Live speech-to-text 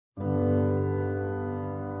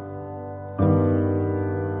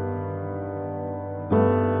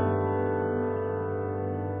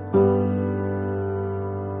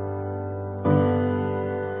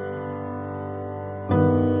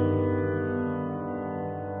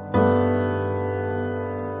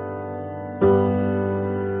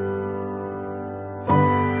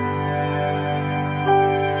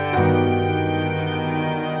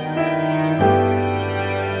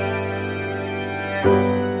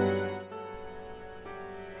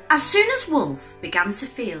As soon as Wolf began to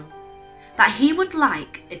feel that he would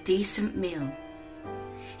like a decent meal,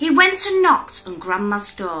 he went and knocked on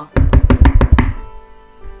Grandma's door.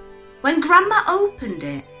 When Grandma opened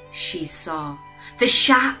it, she saw the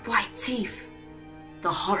sharp white teeth,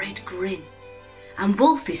 the horrid grin, and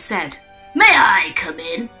Wolfie said, "May I come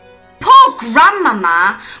in?" Poor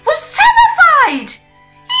Grandmama was terrified.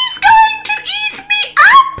 "He's going to eat me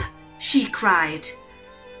up," she cried.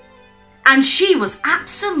 And she was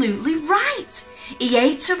absolutely right. He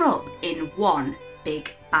ate her up in one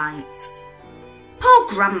big bite. Poor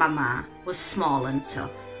Grandmama was small and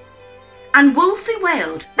tough. And Wolfie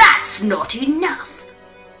wailed, "That's not enough.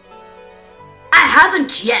 I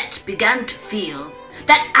haven't yet begun to feel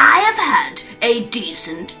that I have had a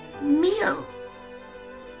decent meal."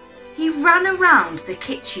 He ran around the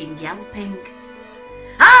kitchen yelping,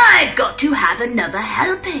 "I've got to have another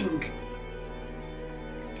helping."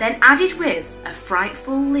 Then added with a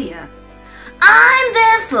frightful leer, "I'm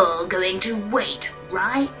therefore going to wait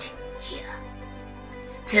right here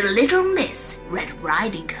till little Miss Red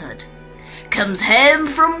Riding Hood comes home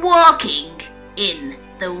from walking in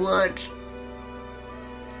the wood."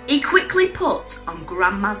 He quickly put on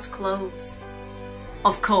Grandma's clothes.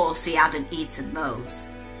 Of course he hadn't eaten those.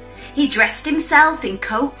 He dressed himself in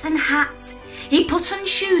coat and hat. He put on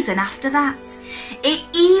shoes, and after that, he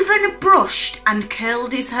even brushed and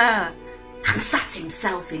curled his hair and sat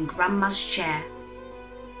himself in Grandma's chair.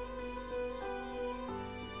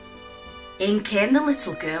 In came the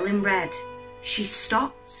little girl in red. She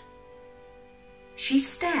stopped. She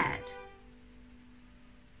stared.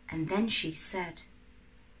 And then she said,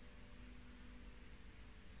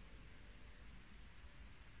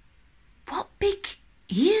 "What big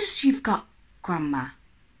ears you've got, Grandma."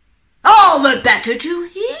 "All the better to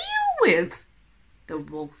hear you with," the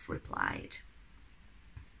wolf replied.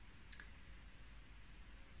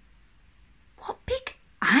 "What big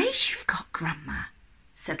eyes you've got, Grandma,"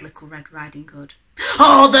 said Little Red Riding Hood.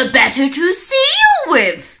 "All the better to see you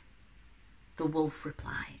with," the wolf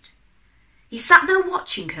replied. He sat there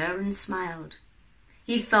watching her and smiled.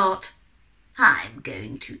 He thought, "I'm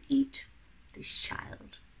going to eat this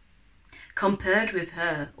child. Compared with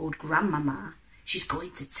her old Grandmama, she's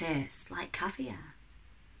going to taste like caviar."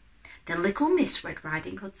 Then little Miss Red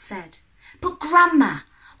Riding Hood said, "But Grandma,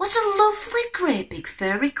 what a lovely great big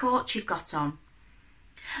furry coat you've got on."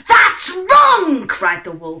 "That's wrong," cried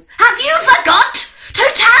the wolf. "Have you forgot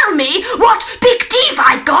to tell me what big teeth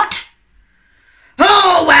I've got?"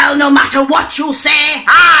 "Oh, well, no matter what you say,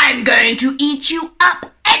 I'm going to eat you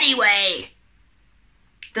up anyway."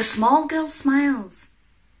 The small girl smiles,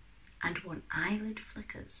 and one eyelid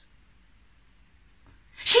flickers.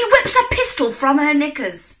 She whips a pistol from her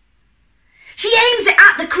knickers. She aims it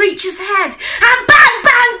at the creature's head, and bang,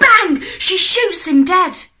 bang, bang, she shoots him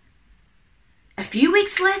dead. A few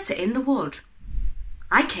weeks later in the wood,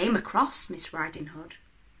 I came across Miss Riding Hood.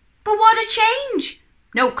 But what a change!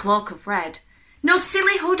 No cloak of red, no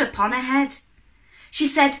silly hood upon her head. She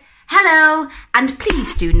said, "Hello, and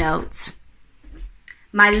please do note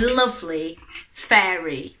my lovely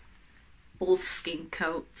fairy wolfskin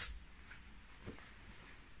coat."